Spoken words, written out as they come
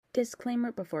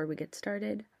Disclaimer before we get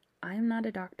started, I am not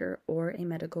a doctor or a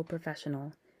medical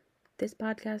professional. This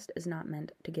podcast is not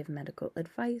meant to give medical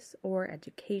advice or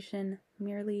education,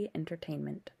 merely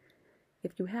entertainment.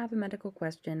 If you have a medical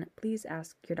question, please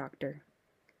ask your doctor.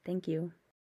 Thank you.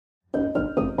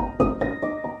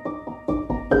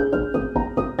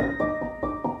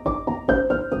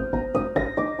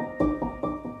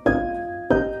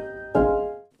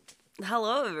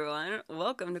 Hello everyone,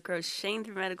 welcome to Crocheting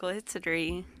Through Medical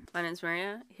History. My name is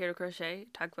Maria, here to crochet,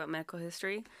 talk about medical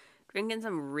history, drinking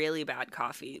some really bad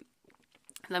coffee.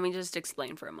 Let me just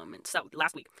explain for a moment. So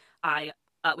last week, I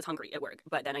was hungry at work,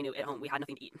 but then I knew at home we had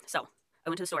nothing to eat. So I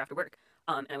went to the store after work,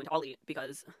 and I went to Aldi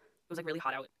because it was like really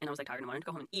hot out, and I was like tired and wanted to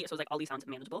go home and eat. So I was like, Aldi sounds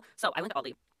manageable. So I went to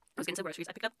Aldi. I was getting some groceries.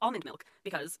 I picked up almond milk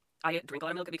because I drink a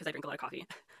lot of milk because I drink a lot of coffee.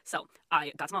 So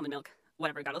I got some almond milk,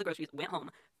 whatever, got all the groceries, went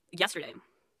home. Yesterday,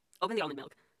 opened the almond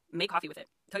milk, made coffee with it,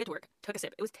 took it to work, took a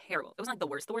sip. It was terrible. It wasn't like the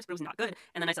worst, but it was not good.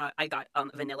 And then I got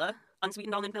vanilla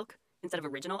unsweetened almond milk instead of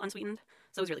original unsweetened.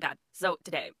 So it was really bad. So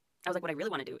today, I was like, what I really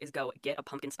want to do is go get a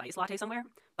pumpkin spice latte somewhere,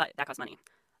 but that costs money.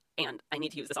 And I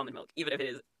need to use this almond milk, even if it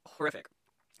is horrific.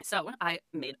 So I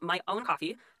made my own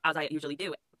coffee, as I usually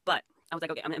do, but I was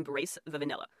like, okay, I'm going to embrace the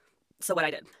vanilla. So what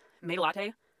I did, made a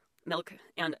latte, milk,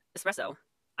 and espresso,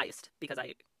 iced, because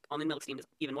almond milk steamed is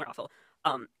even more awful.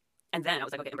 And then I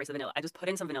was like, okay, embrace the vanilla. I just put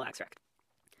in some vanilla extract.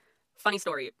 Funny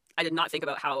story, I did not think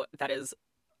about how that is,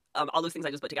 all those things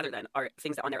I just put together then are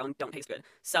things that on their own don't taste good.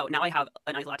 So now I have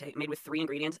an iced latte made with 3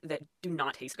 ingredients that do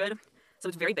not taste good. So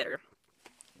it's very bitter.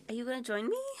 Are you going to join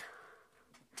me?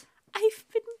 I've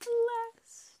been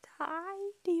blessed.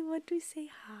 Hi. Do you want to say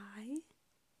hi?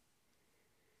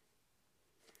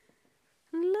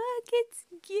 Look, it's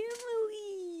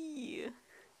Gimli.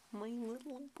 My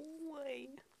little boy.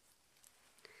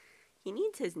 He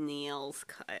needs his nails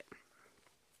cut.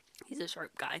 He's a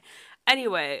sharp guy.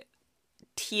 Anyway,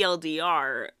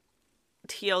 TLDR,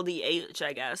 TLDH,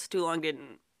 I guess.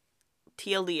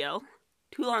 TLDL.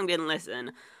 Too long didn't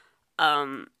listen.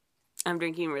 I'm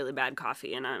drinking really bad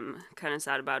coffee, and I'm kind of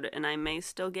sad about it, and I may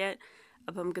still get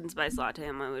a pumpkin spice latte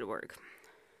on my way to work.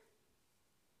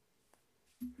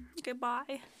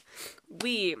 Goodbye.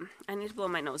 I need to blow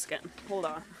my nose again. Hold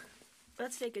on.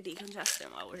 Let's take a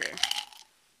decongestant while we're here.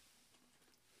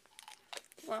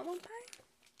 Want one pie?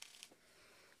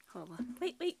 Hold on.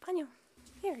 Wait, Ponyo.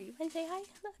 Here, you want to say hi?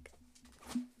 Look.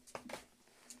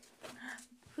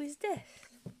 Who's this?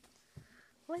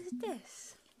 What is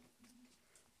this?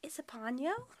 It's a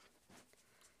Ponyo?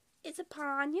 It's a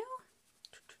Ponyo?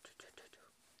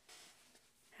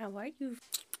 How are you?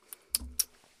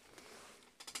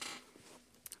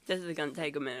 This is going to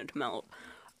take a minute to melt.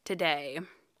 Today,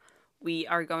 we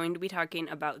are going to be talking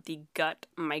about the gut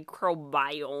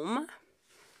microbiome.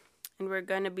 And we're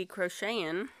going to be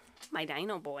crocheting my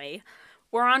dino boy.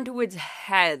 We're onto its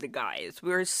head, guys.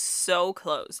 We're so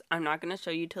close. I'm not going to show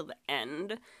you till the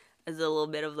end as a little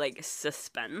bit of, like,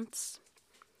 suspense.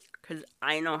 Because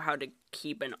I know how to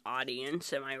keep an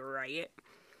audience, am I right?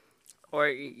 Or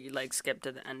you, like, skip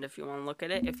to the end if you want to look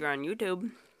at it. If you're on YouTube,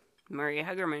 Maria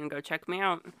Hegerman, go check me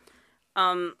out.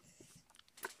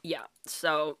 Yeah,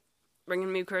 so we're going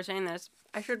to be crocheting this.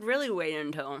 I should really wait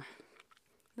until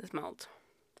this melts.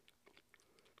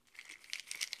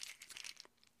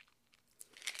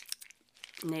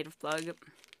 Native plug.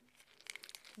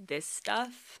 This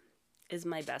stuff is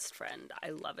my best friend. I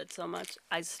love it so much.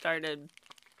 I started,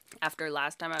 after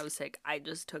last time I was sick, I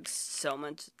just took so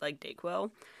much, like, Dayquil.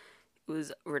 It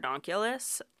was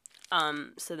ridiculous.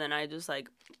 So then I just, like,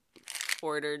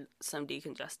 ordered some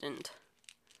decongestant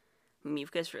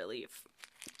mucus relief.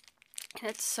 And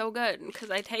it's so good,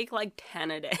 because I take, like, 10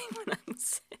 a day when I'm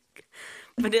sick.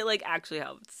 But it, like, actually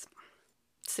helps.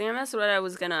 So that's what I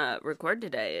was gonna record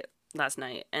today. Last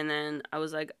night, and then I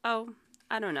was like, oh,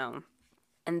 I don't know,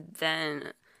 and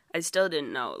then I still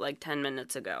didn't know, like 10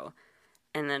 minutes ago,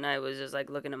 and then I was just like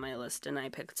looking at my list, and I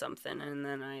picked something, and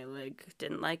then I like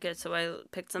didn't like it, so I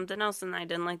picked something else, and I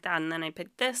didn't like that, and then I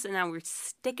picked this, and now we're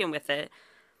sticking with it.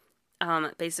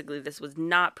 Basically this was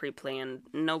not pre-planned,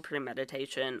 no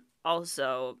premeditation.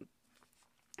 Also,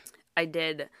 I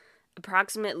did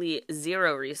approximately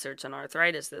 0 research on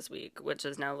arthritis this week, which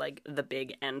is now like the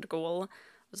big end goal.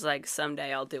 Was like,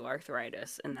 someday I'll do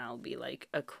arthritis, and that'll be, like,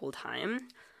 a cool time.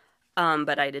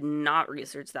 But I did not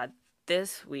research that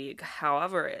this week.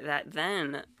 However, that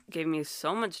then gave me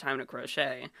so much time to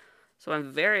crochet. So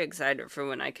I'm very excited for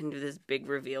when I can do this big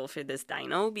reveal for this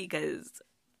dino, because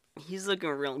he's looking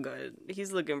real good.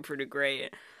 He's looking pretty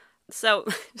great. So,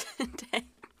 today,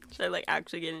 should I, like,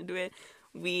 actually get into it?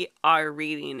 We are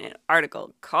reading an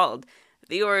article called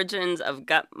The Origins of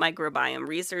Gut Microbiome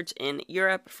Research in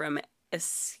Europe from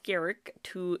Escherick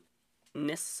to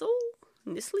Nissl?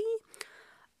 This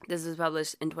was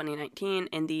published in 2019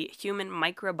 in the Human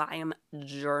Microbiome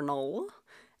Journal,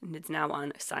 and it's now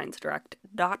on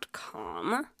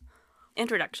ScienceDirect.com.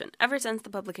 Introduction. Ever since the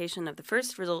publication of the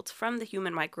first results from the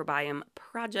Human Microbiome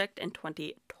Project in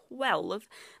 2012,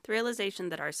 the realization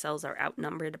that our cells are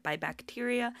outnumbered by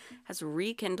bacteria has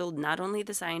rekindled not only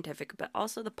the scientific but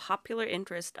also the popular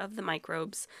interest of the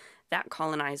microbes that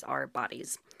colonize our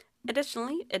bodies.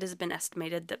 Additionally, it has been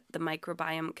estimated that the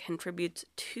microbiome contributes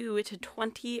 2 to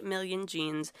 20 million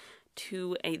genes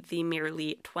to the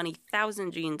merely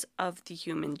 20,000 genes of the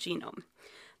human genome.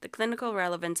 The clinical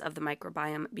relevance of the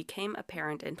microbiome became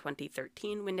apparent in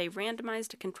 2013 when a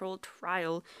randomized controlled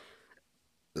trial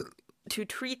to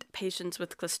treat patients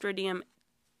with Clostridium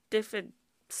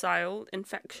difficile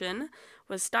infection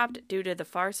was stopped due to the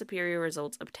far superior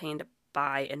results obtained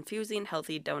by infusing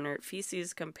healthy donor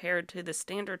feces compared to the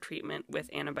standard treatment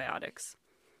with antibiotics.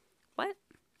 What?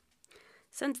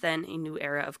 Since then, a new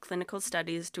era of clinical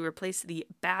studies to replace the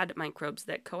bad microbes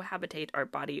that cohabitate our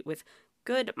body with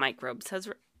good microbes has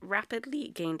rapidly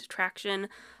gained traction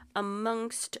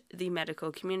amongst the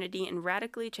medical community and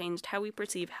radically changed how we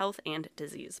perceive health and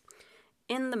disease.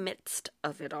 In the midst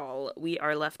of it all, we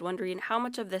are left wondering how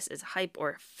much of this is hype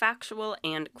or factual,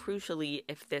 and crucially,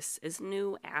 if this is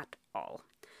new at all.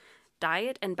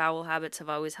 Diet and bowel habits have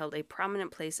always held a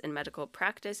prominent place in medical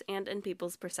practice and in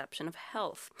people's perception of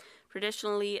health.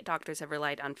 Traditionally, doctors have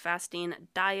relied on fasting,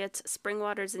 diets, spring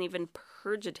waters, and even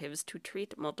purgatives to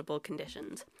treat multiple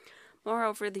conditions.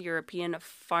 Moreover, the European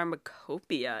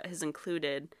pharmacopoeia has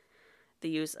included the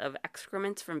use of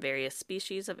excrements from various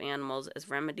species of animals as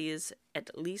remedies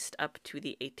at least up to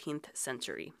the 18th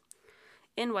century.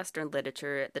 In Western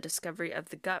literature, the discovery of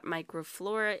the gut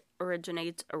microflora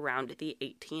originates around the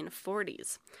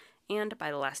 1840s, and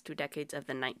by the last 2 decades of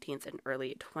the 19th and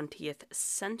early 20th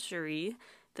century,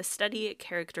 the study,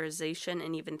 characterization,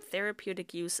 and even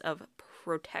therapeutic use of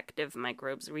protective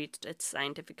microbes reached its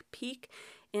scientific peak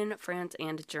in France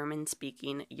and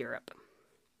German-speaking Europe.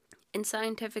 In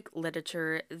scientific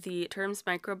literature, the terms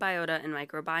microbiota and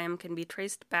microbiome can be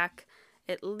traced back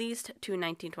at least to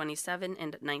 1927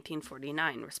 and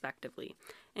 1949, respectively.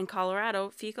 In Colorado,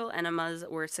 fecal enemas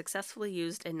were successfully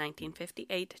used in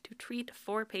 1958 to treat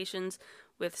 4 patients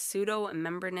with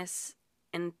pseudomembranous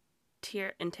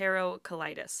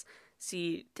enterocolitis,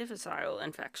 C. difficile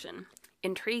infection.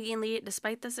 Intriguingly,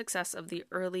 despite the success of the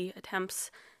early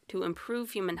attempts to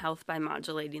improve human health by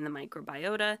modulating the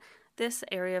microbiota, this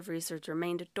area of research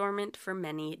remained dormant for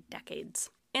many decades.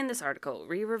 In this article,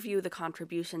 we review the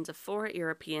contributions of 4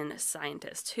 European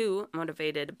scientists who,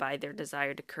 motivated by their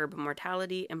desire to curb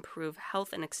mortality, improve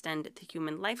health, and extend the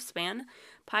human lifespan,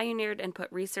 pioneered and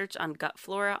put research on gut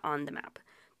flora on the map.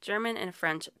 German and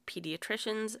French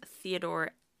pediatricians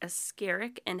Theodore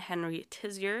Escherick and Henry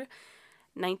Tizier,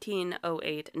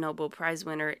 1908 Nobel Prize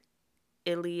winner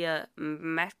Ilya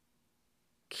Metznikov,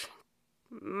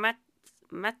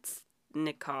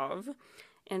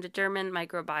 and German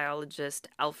microbiologist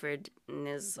Alfred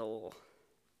Nissl.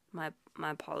 My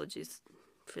apologies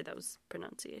for those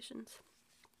pronunciations.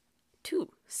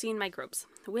 2. Seen microbes.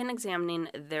 When examining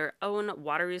their own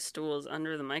watery stools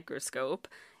under the microscope,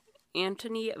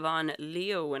 Antony von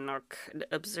Leeuwenhoek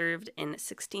observed in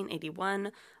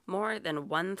 1681 more than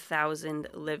 1,000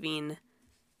 living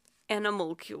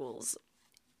animalcules.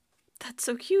 That's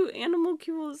so cute,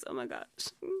 animalcules, oh my gosh.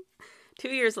 2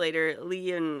 years later,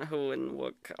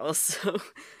 Leeuwenhoek also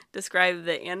described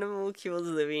the animalcules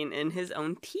living in his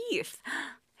own teeth.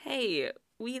 Hey,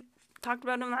 we talked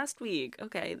about him last week.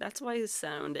 Okay, that's why it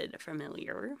sounded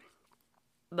familiar.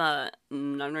 But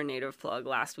another native plug,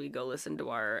 last week, go listen to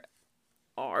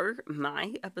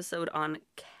my episode on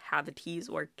cavities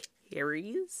or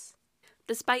caries.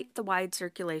 Despite the wide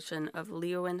circulation of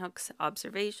Leeuwenhoek's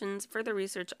observations, further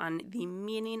research on the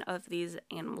meaning of these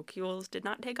animalcules did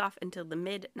not take off until the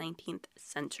mid-19th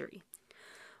century.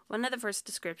 One of the first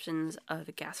descriptions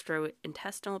of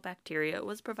gastrointestinal bacteria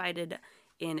was provided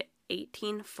in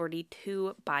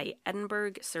 1842 by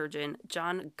Edinburgh surgeon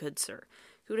John Goodsir,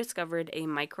 who discovered a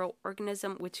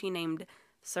microorganism which he named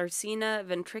Sarcina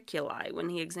ventriculi when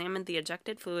he examined the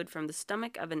ejected fluid from the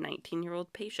stomach of a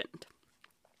 19-year-old patient.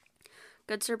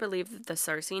 Goodsir believed that the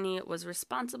Sarcini was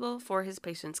responsible for his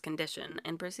patient's condition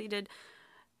and proceeded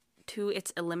to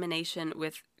its elimination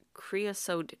with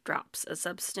creosote drops, a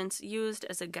substance used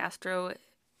as a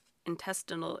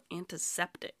gastrointestinal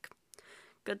antiseptic.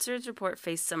 Gutzer's report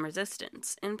faced some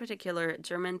resistance. In particular,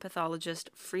 German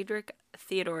pathologist Friedrich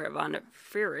Theodor von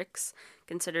Frierichs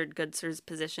considered Gutzer's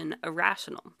position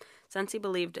irrational, since he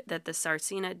believed that the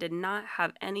sarcina did not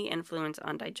have any influence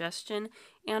on digestion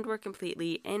and were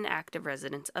completely inactive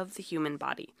residents of the human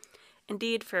body.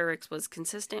 Indeed, Frierichs was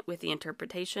consistent with the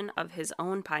interpretation of his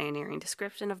own pioneering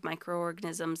description of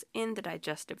microorganisms in the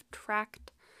digestive tract,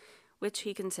 which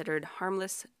he considered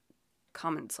harmless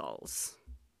commensals.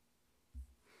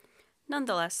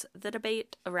 Nonetheless, the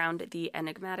debate around the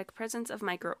enigmatic presence of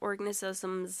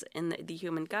microorganisms in the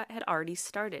human gut had already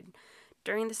started.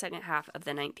 During the second half of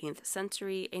the 19th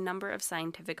century, a number of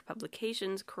scientific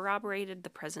publications corroborated the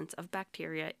presence of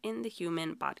bacteria in the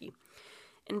human body.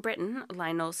 In Britain,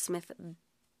 Lionel Smith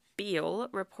Beale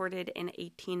reported in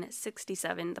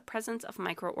 1867 the presence of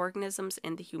microorganisms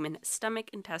in the human stomach,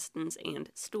 intestines, and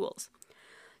stools.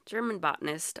 German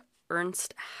botanist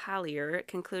Ernst Haller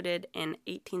concluded in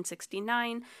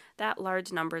 1869 that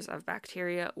large numbers of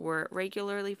bacteria were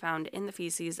regularly found in the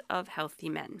feces of healthy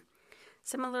men.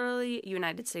 Similarly,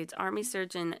 United States Army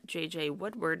surgeon J.J.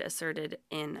 Woodward asserted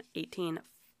in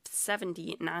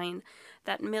 1879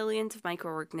 that millions of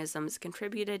microorganisms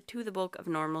contributed to the bulk of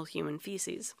normal human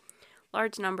feces.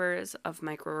 Large numbers of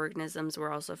microorganisms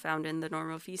were also found in the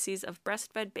normal feces of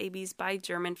breastfed babies by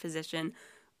German physician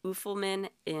Uffelmann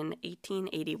in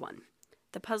 1881.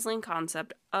 The puzzling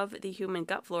concept of the human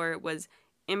gut flora was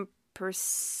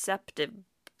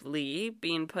imperceptibly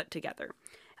being put together.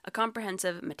 A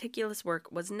comprehensive, meticulous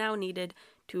work was now needed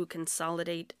to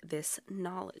consolidate this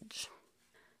knowledge.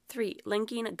 3.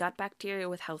 Linking gut bacteria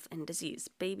with health and disease,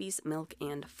 babies, milk,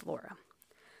 and flora.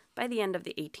 By the end of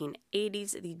the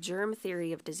 1880s, the germ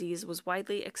theory of disease was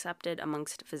widely accepted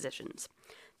amongst physicians.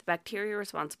 The bacteria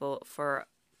responsible for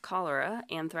cholera,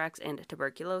 anthrax, and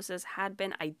tuberculosis had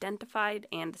been identified,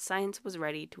 and science was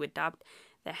ready to adopt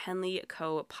the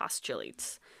Henle-Co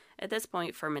postulates. At this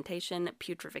point, fermentation,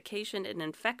 putrefaction, and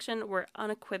infection were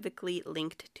unequivocally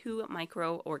linked to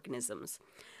microorganisms.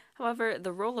 However,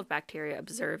 the role of bacteria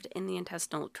observed in the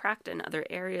intestinal tract and other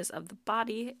areas of the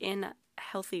body in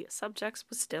healthy subjects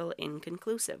was still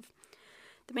inconclusive.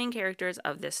 The main characters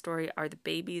of this story are the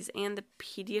babies and the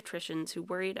pediatricians who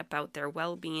worried about their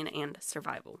well-being and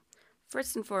survival.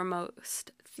 First and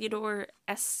foremost, Theodor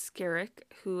Escherich,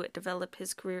 who developed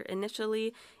his career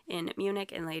initially in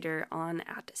Munich and later on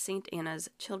at St. Anna's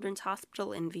Children's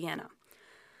Hospital in Vienna.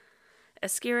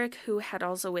 Escherich, who had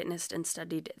also witnessed and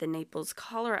studied the Naples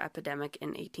cholera epidemic in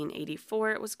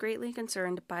 1884, was greatly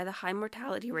concerned by the high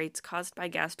mortality rates caused by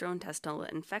gastrointestinal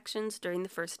infections during the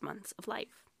first months of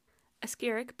life.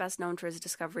 Escherich, best known for his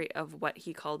discovery of what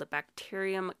he called a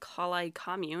Bacterium coli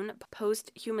commune,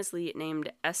 posthumously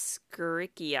named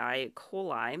Escherichia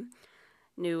coli,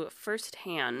 knew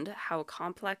firsthand how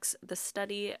complex the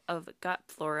study of gut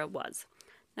flora was.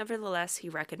 Nevertheless, he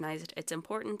recognized its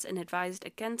importance and advised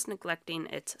against neglecting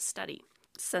its study,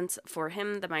 since for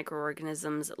him the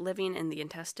microorganisms living in the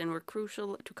intestine were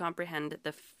crucial to comprehend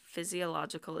the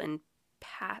physiological and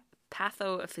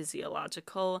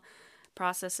pathophysiological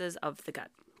processes of the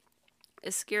gut.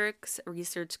 Escherich's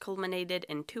research culminated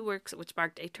in two works which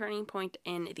marked a turning point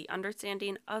in the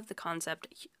understanding of the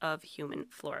concept of human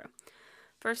flora.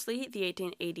 Firstly, the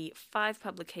 1885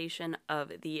 publication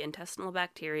of The Intestinal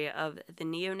Bacteria of the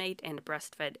Neonate and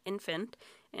Breastfed Infant,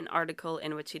 an article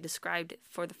in which he described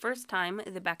for the first time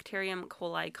the Bacterium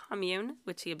coli commune,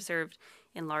 which he observed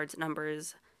in large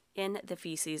numbers in the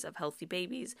feces of healthy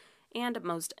babies, and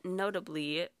most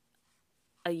notably,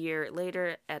 a year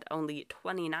later, at only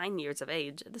 29 years of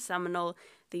age, the seminal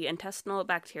The Intestinal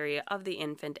Bacteria of the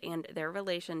Infant and Their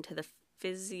Relation to the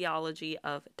Physiology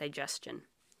of Digestion,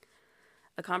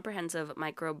 a comprehensive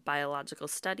microbiological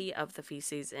study of the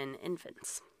feces in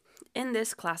infants. In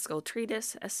this classical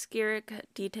treatise, Escherich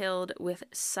detailed with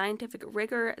scientific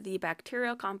rigor the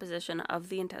bacterial composition of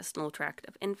the intestinal tract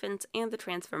of infants and the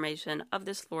transformation of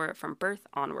this flora from birth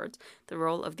onwards, the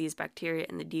role of these bacteria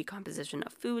in the decomposition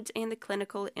of foods, and the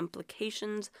clinical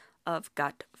implications of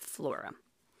gut flora.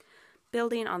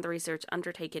 Building on the research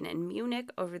undertaken in Munich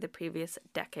over the previous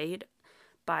decade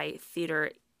by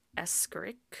Theodor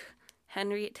Escherich,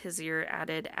 Henry Tizier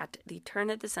added at the turn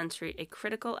of the century a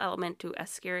critical element to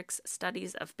Escherich's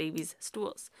studies of babies'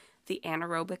 stools, the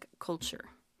anaerobic culture.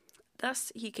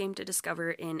 Thus, he came to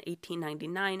discover in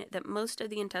 1899 that most of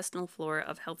the intestinal flora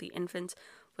of healthy infants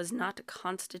was not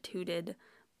constituted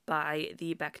by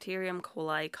the Bacterium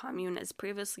coli commune as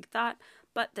previously thought,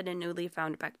 but that a newly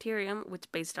found bacterium, which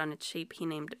based on its shape he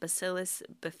named Bacillus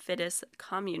bifidus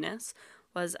communis,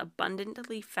 was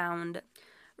abundantly found.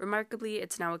 Remarkably,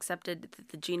 it's now accepted that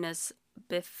the genus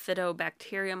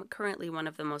Bifidobacterium, currently one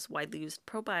of the most widely used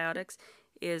probiotics,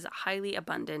 is highly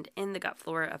abundant in the gut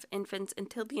flora of infants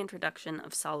until the introduction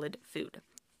of solid food.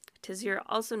 Tessier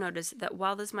also noticed that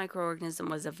while this microorganism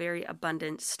was a very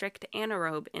abundant, strict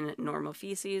anaerobe in normal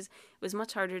feces, it was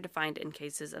much harder to find in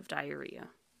cases of diarrhea.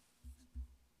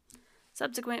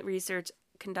 Subsequent research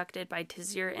conducted by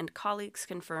Tessier and colleagues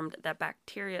confirmed that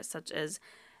bacteria such as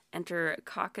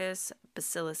Enterococcus,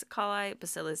 Bacillus coli,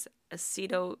 Bacillus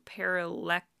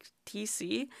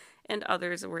acidoperilactisi, and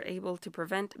others were able to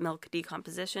prevent milk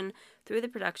decomposition through the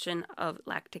production of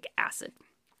lactic acid.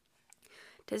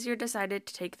 Tessier decided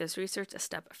to take this research a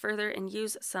step further and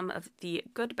use some of the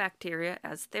good bacteria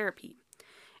as therapy.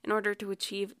 In order to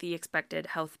achieve the expected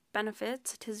health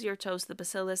benefits, Tessier chose the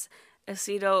Bacillus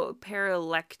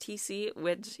acidoperilactisi,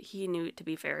 which he knew to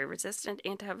be very resistant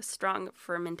and to have a strong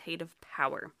fermentative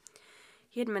power.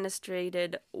 He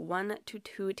administered 1 to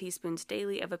 2 teaspoons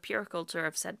daily of a pure culture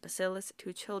of said bacillus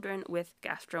to children with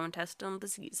gastrointestinal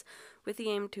disease, with the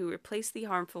aim to replace the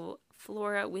harmful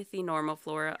flora with the normal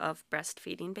flora of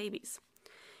breastfeeding babies.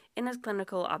 In his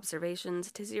clinical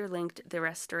observations, Tessier linked the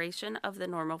restoration of the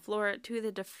normal flora to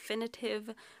the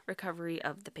definitive recovery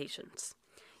of the patients.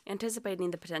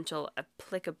 Anticipating the potential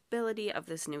applicability of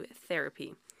this new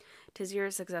therapy,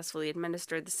 Tessier successfully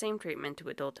administered the same treatment to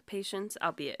adult patients,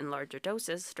 albeit in larger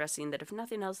doses, stressing that if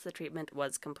nothing else, the treatment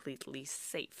was completely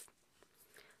safe.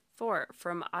 4.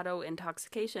 From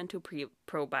auto-intoxication to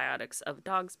probiotics of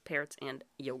dogs, parrots, and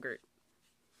yogurt.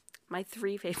 My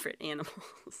 3 favorite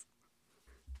animals.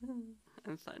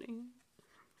 I'm funny.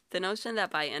 The notion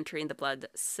that by entering the blood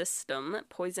system,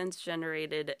 poisons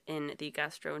generated in the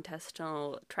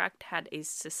gastrointestinal tract had a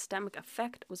systemic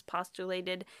effect was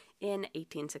postulated in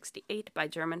 1868 by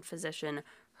German physician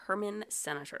Hermann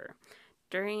Senator.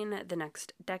 During the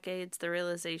next decades, the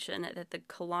realization that the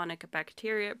colonic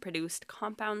bacteria produced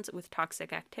compounds with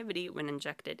toxic activity when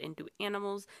injected into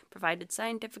animals provided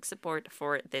scientific support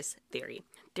for this theory,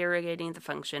 derogating the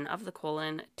function of the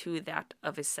colon to that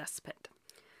of a cesspit.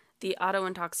 The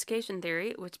auto-intoxication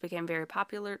theory, which became very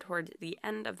popular toward the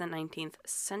end of the 19th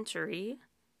century,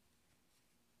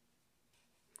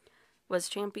 was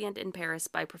championed in Paris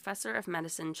by Professor of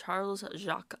Medicine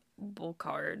Charles-Jacques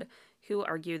Boucard, who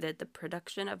argued that the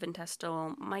production of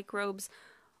intestinal microbes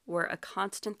were a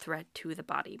constant threat to the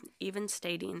body, even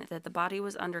stating that the body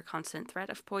was under constant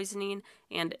threat of poisoning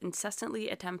and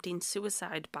incessantly attempting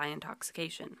suicide by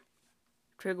intoxication.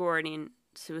 Trigger warning.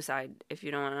 Suicide. If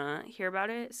you don't want to hear about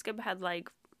it, skip ahead like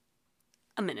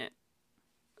a minute.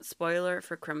 Spoiler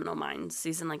for Criminal Minds,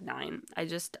 season 9. I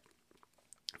just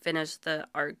finished the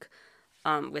arc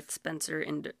with Spencer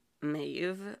and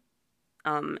Maeve,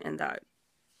 and that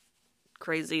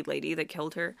crazy lady that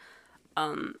killed her,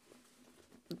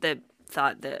 that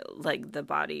thought that the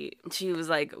body, she was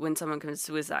when someone commits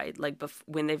suicide,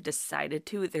 when they've decided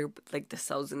to, they're the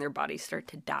cells in their body start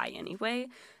to die anyway,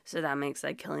 so that makes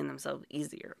killing themselves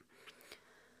easier.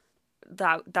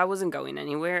 That wasn't going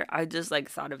anywhere. I just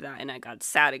thought of that and I got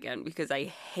sad again because I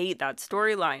hate that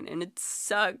storyline and it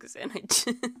sucks, and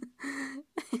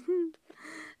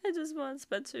I just want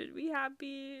Spencer to be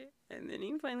happy. And then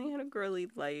he finally had a girl he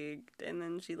liked, and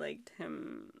then she liked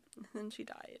him, and then she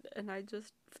died. And I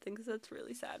just think that's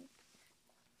really sad.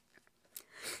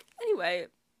 Anyway,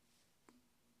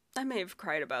 I may have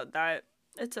cried about that.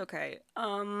 It's okay.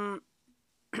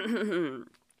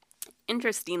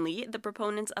 Interestingly, the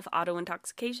proponents of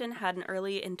auto-intoxication had an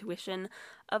early intuition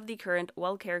of the current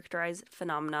well-characterized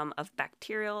phenomenon of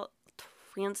bacterial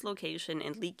translocation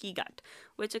in leaky gut,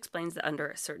 which explains that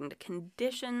under certain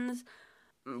conditions,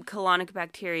 colonic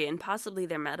bacteria and possibly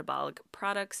their metabolic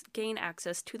products gain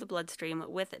access to the bloodstream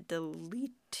with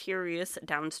deleterious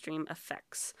downstream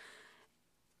effects.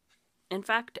 In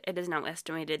fact, it is now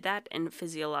estimated that in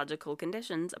physiological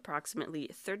conditions, approximately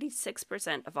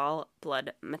 36% of all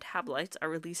blood metabolites are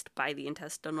released by the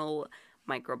intestinal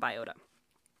microbiota.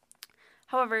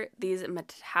 However, these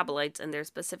metabolites and their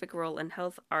specific role in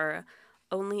health are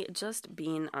only just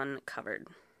being uncovered.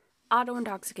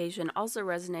 Auto-intoxication also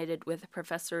resonated with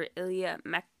Professor Ilya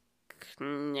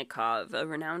Mechnikov, a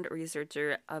renowned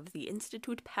researcher of the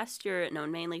Institute Pasteur,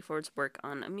 known mainly for its work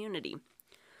on immunity.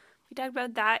 We talked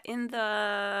about that in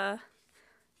the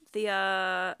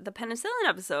penicillin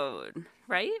episode,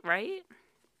 right?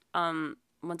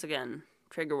 Once again,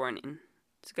 trigger warning.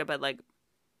 Skip at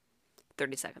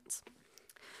 30 seconds.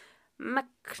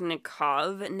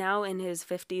 Mechnikov, now in his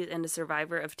 50s and a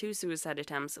survivor of 2 suicide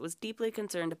attempts, was deeply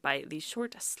concerned by the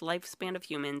short lifespan of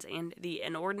humans and the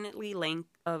inordinately length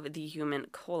of the human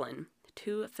colon,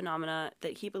 2 phenomena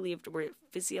that he believed were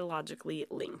physiologically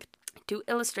linked. To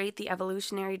illustrate the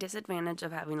evolutionary disadvantage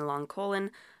of having a long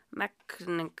colon,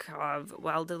 Mechnikov,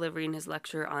 while delivering his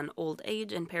lecture on old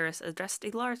age in Paris, addressed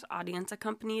a large audience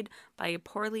accompanied by a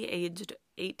poorly aged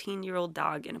 18-year-old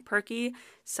dog and a perky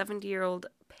 70-year-old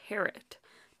parrot,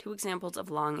 two examples of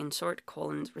long and short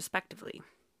colons, respectively.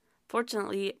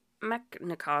 Fortunately,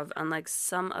 Mechnikov, unlike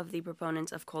some of the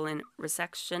proponents of colon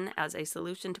resection as a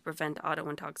solution to prevent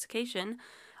autointoxication,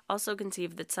 also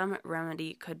conceived that some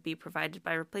remedy could be provided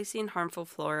by replacing harmful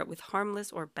flora with harmless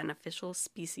or beneficial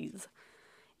species.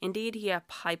 Indeed, he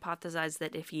hypothesized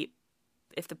that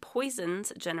if the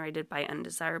poisons generated by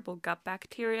undesirable gut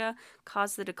bacteria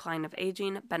cause the decline of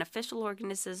aging, beneficial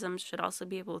organisms should also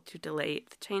be able to delay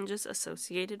the changes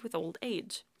associated with old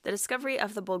age. The discovery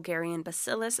of the Bulgarian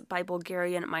bacillus by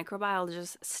Bulgarian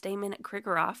microbiologist Stamen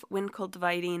Grigorov when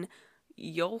cultivating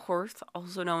yoghurt,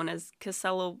 also known as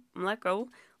kiselo mleko,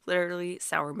 literally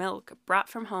sour milk, brought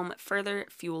from home further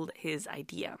fueled his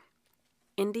idea.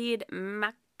 Indeed,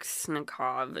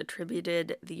 Mechnikov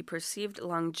attributed the perceived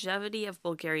longevity of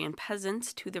Bulgarian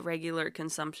peasants to the regular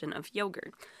consumption of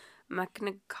yogurt.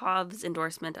 Mechnikov's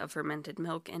endorsement of fermented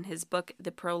milk in his book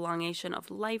The Prolongation of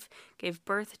Life gave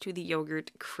birth to the yogurt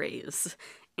craze,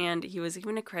 and he was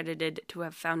even accredited to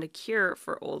have found a cure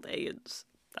for old age.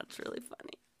 That's really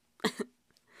funny.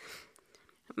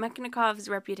 Mechnikov's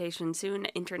reputation soon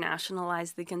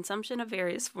internationalized the consumption of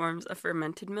various forms of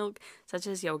fermented milk, such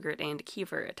as yogurt and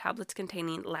kefir. Tablets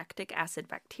containing lactic acid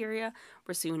bacteria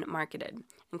were soon marketed,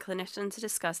 and clinicians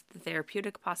discussed the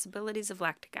therapeutic possibilities of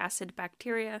lactic acid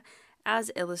bacteria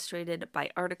as illustrated by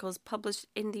articles published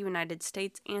in the United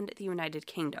States and the United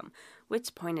Kingdom,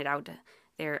 which pointed out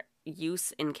their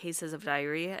use in cases of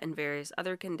diarrhea and various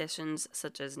other conditions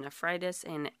such as nephritis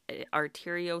and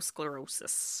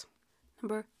arteriosclerosis.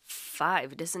 Number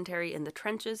 5, dysentery in the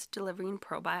trenches, delivering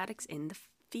probiotics in the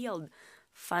field.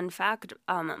 Fun fact,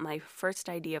 my first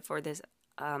idea for this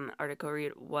article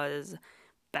read was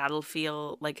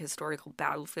battlefield, like historical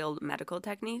battlefield medical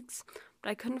techniques, but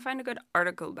I couldn't find a good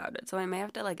article about it, so I may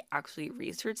have to actually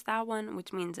research that one,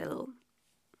 which means it'll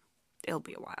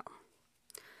be a while,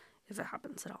 if it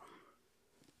happens at all.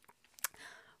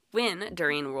 When,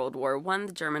 during World War I,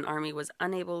 the German army was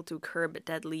unable to curb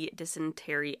deadly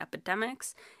dysentery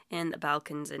epidemics in the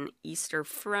Balkans and Eastern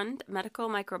Front, medical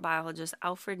microbiologist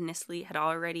Alfred Nisly had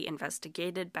already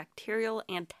investigated bacterial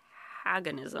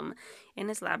antagonism in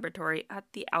his laboratory at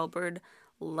the Albert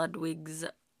Ludwigs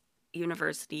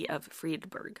University of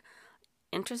Friedberg.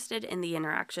 Interested in the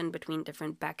interaction between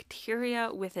different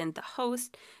bacteria within the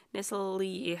host,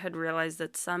 Nisly had realized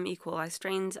that some E. coli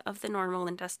strains of the normal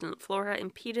intestinal flora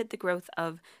impeded the growth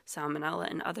of salmonella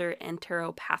and other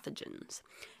enteropathogens,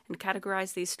 and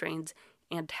categorized these strains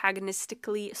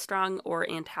antagonistically strong or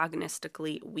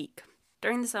antagonistically weak.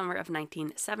 During the summer of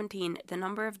 1917, the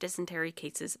number of dysentery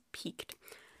cases peaked.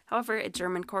 However, a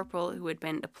German corporal who had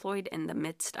been deployed in the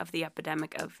midst of the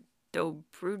epidemic of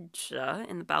Dobruja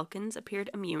in the Balkans appeared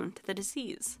immune to the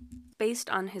disease. Based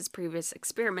on his previous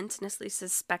experiments, Nisly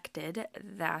suspected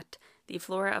that the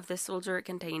flora of this soldier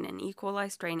contained an E.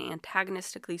 coli strain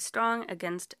antagonistically strong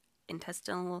against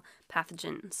intestinal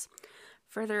pathogens.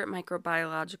 Further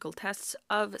microbiological tests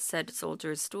of said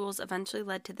soldier's stools eventually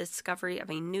led to the discovery of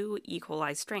a new E.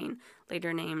 coli strain,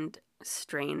 later named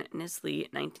strain Nisly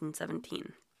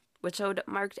 1917. Which showed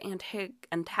marked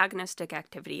antagonistic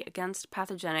activity against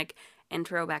pathogenic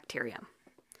enterobacteria.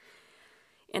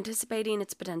 Anticipating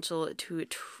its potential to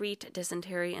treat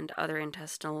dysentery and other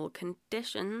intestinal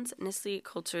conditions, Nisly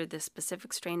cultured this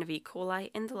specific strain of E. coli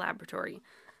in the laboratory,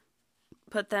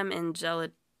 put them in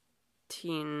gelatin.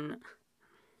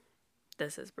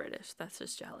 This is British, that's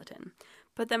just gelatin.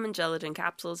 Put them in gelatin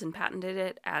capsules and patented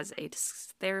it as a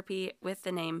therapy with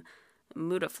the name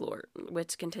Mutaflor,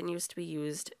 which continues to be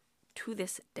used to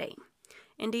this day.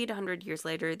 Indeed, 100 years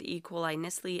later, the E. coli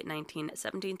Nisly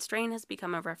 1917 strain has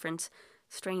become a reference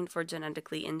strain for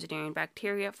genetically engineering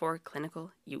bacteria for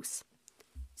clinical use.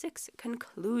 6.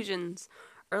 Conclusions.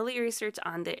 Early research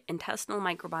on the intestinal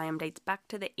microbiome dates back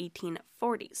to the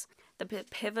 1840s. The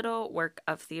pivotal work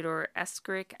of Theodore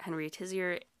Escherick, Henry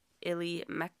Tizier, Ilya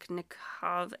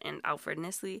Mechnikov, and Alfred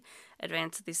Nisly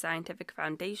advanced the scientific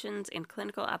foundations and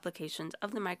clinical applications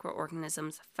of the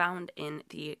microorganisms found in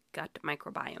the gut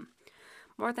microbiome.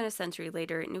 More than a century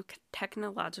later, new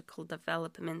technological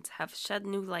developments have shed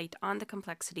new light on the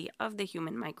complexity of the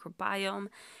human microbiome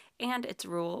and its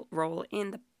role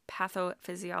in the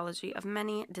pathophysiology of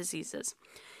many diseases.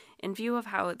 In view of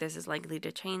how this is likely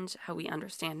to change how we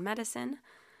understand medicine,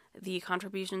 the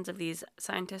contributions of these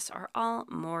scientists are all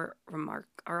the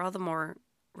more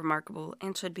remarkable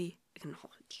and should be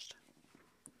acknowledged.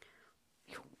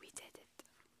 We did it.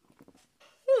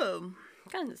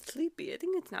 kind of sleepy. I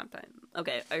think it's nap time.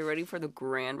 Okay, are you ready for the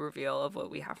grand reveal of what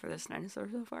we have for this dinosaur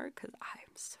so far? Because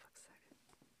I'm so excited.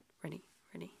 Ready?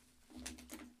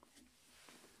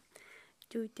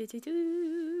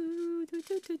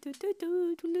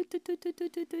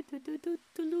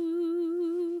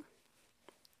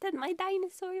 That's my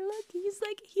dinosaur. Look,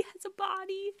 he has a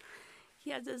body. He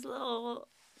has his little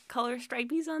color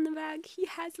stripies on the back. He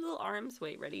has little arms.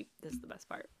 Wait, ready? This is the best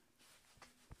part.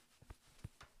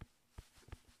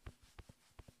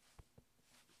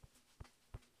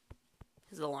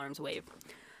 His little arms wave.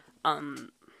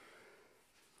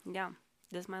 Yeah,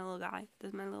 this is my little guy. This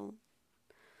is my little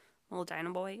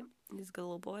dino boy. He's a good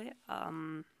little boy.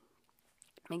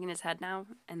 Making his head now,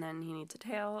 and then he needs a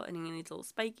tail, and he needs little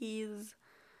spikies,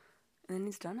 and then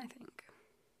he's done, I think.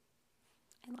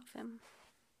 I love him.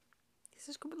 He's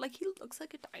just good, like, he looks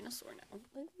like a dinosaur now.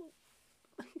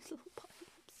 Like, his little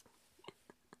bottoms.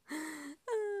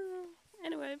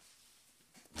 Anyway,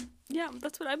 yeah,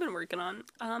 that's what I've been working on.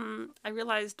 I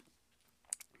realized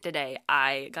today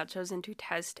I got chosen to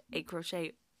test a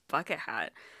crochet bucket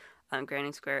hat,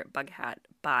 granny square bucket hat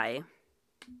by,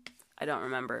 I don't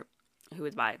remember who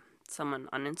was by, someone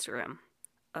on Instagram.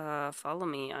 Follow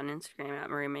me on Instagram at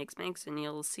Maria Makes Makes, and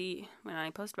you'll see when I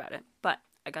post about it. But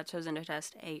I got chosen to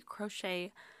test a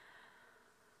crochet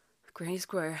granny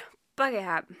square bucket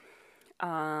hat.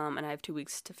 And I have 2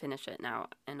 weeks to finish it now,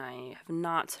 and I have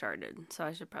not started, so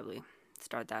I should probably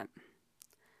start that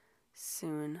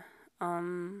soon.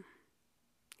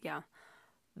 Yeah,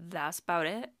 that's about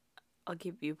it. I'll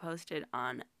keep you posted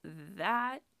on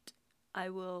that. I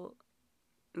will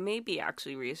maybe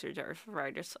actually research our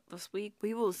writers this week.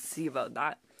 We will see about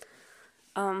that.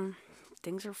 Time's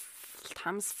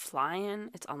flying.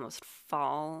 It's almost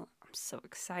fall. I'm so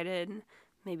excited.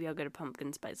 Maybe I'll get a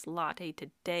pumpkin spice latte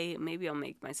today. Maybe I'll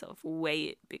make myself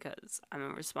wait because I'm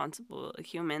a responsible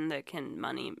human that can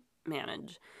money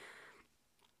manage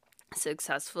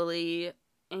successfully.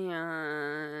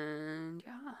 And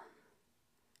yeah,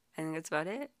 I think that's about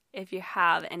it. If you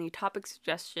have any topic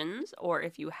suggestions, or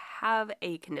if you have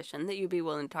a condition that you'd be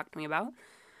willing to talk to me about,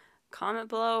 comment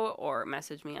below or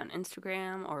message me on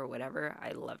Instagram or whatever.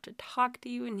 I'd love to talk to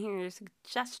you and hear your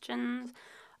suggestions.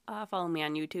 Follow me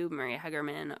on YouTube, Maria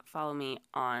Hegerman. Follow me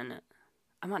I'm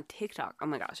on TikTok. Oh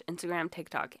my gosh, Instagram,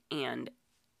 TikTok, and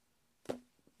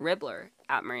Ribbler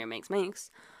at Maria Makes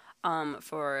Makes.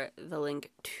 For the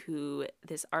link to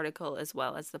this article as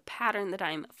well as the pattern that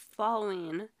I'm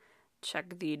following,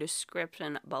 check the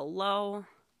description below.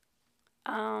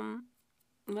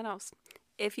 What else?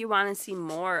 If you want to see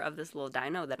more of this little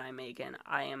dino that I'm making,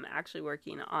 I am actually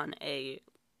working on a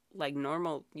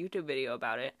normal YouTube video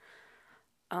about it.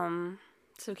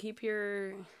 So keep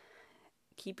your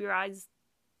eyes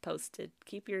posted.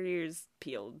 Keep your ears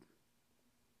peeled.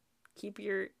 Keep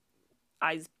your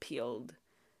eyes peeled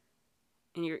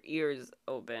and your ears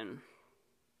open.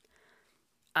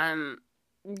 I'm,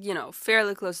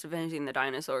 fairly close to finishing the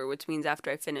dinosaur, which means after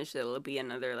I finish it, it'll be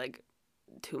another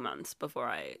 2 months before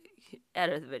I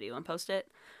edit the video and post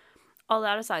it. All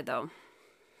that aside, though,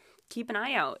 keep an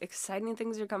eye out. Exciting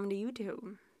things are coming to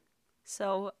YouTube.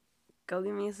 So go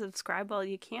give me a subscribe while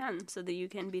you can so that you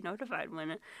can be notified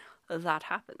when that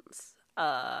happens.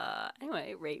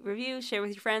 Anyway, rate, review, share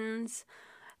with your friends.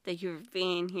 Thank you for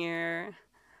being here.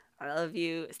 I love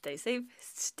you. Stay safe,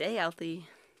 stay healthy,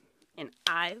 and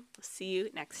I will see you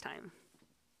next time.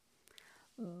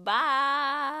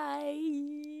 Bye.